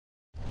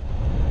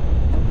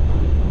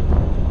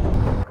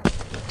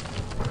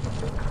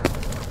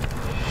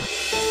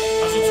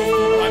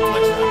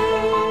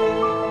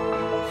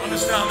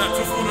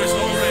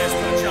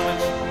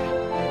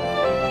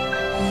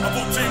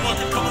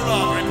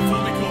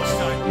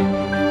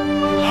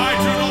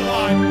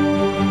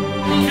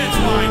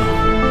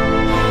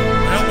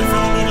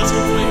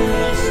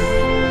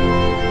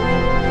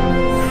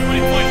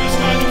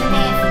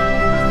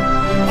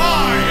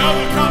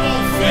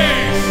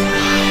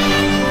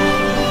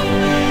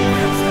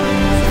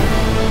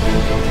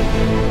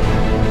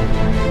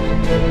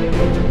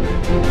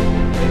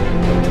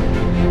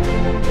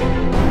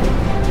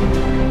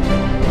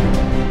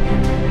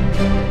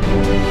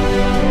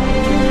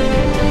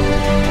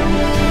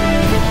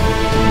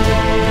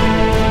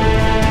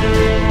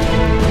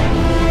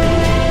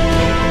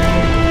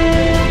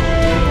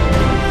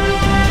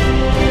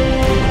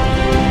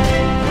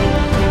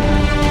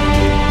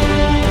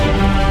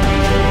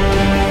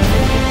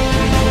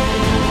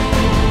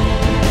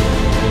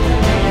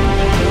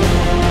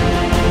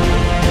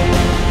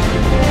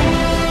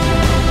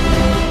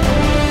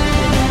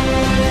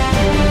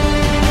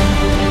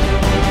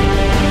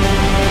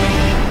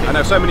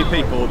so many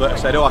people that have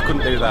said, oh, I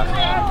couldn't do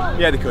that.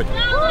 Yeah, they could.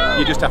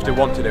 You just have to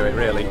want to do it,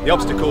 really. The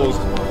obstacles,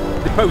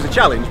 they pose a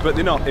challenge, but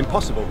they're not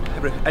impossible.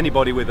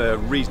 Anybody with a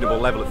reasonable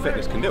level of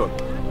fitness can do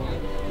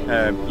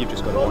them. You've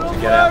just got to want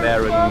to get out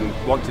there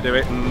and want to do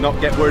it and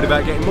not get worried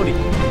about getting money.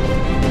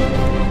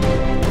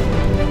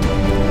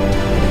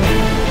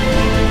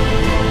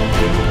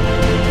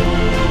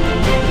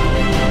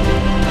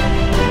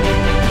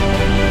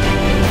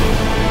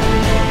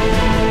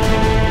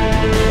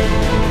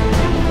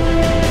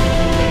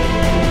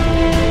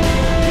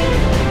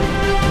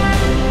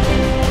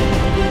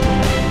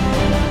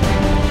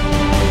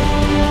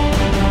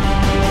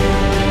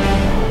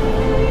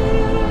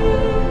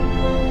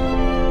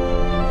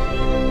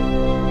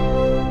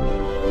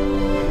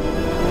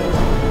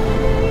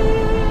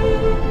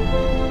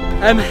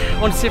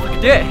 I wanted to see if I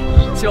could do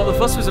it, see what the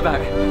fuss was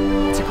about.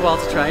 It took a while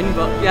to train,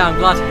 but yeah, I'm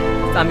glad.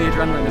 And the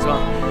adrenaline as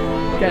well.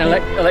 Getting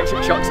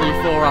electric shocks on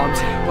your forearms,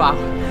 wow.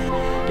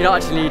 You don't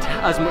actually need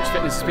as much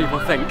fitness as people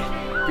think,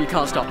 but you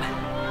can't stop.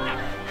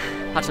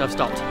 Actually, I've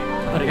stopped.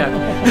 Let it go.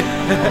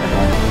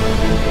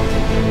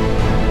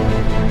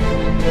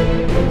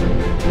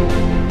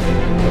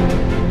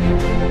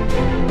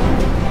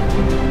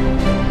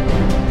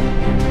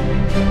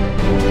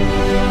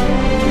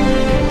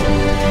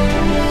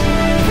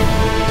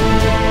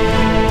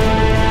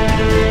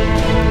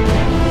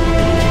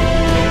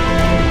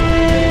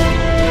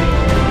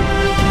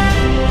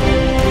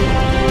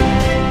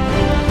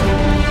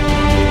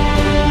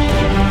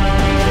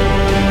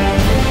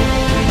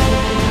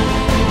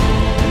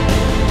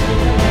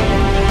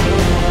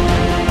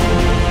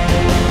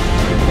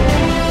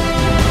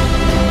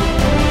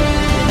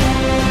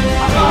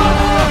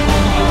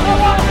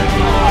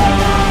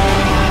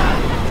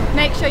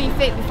 Make sure you're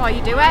fit before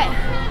you do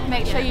it.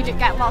 Make sure you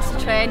get lots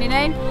of training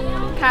in,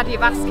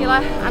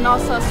 cardiovascular and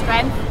also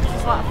strength.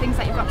 There's a lot of things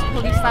that you've got to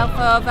pull yourself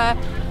over,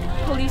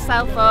 pull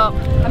yourself up,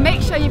 and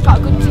make sure you've got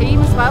a good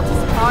team as well to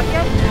support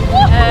you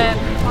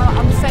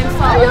on the same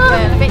sort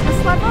of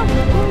fitness level,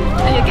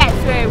 and you'll get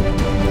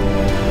through.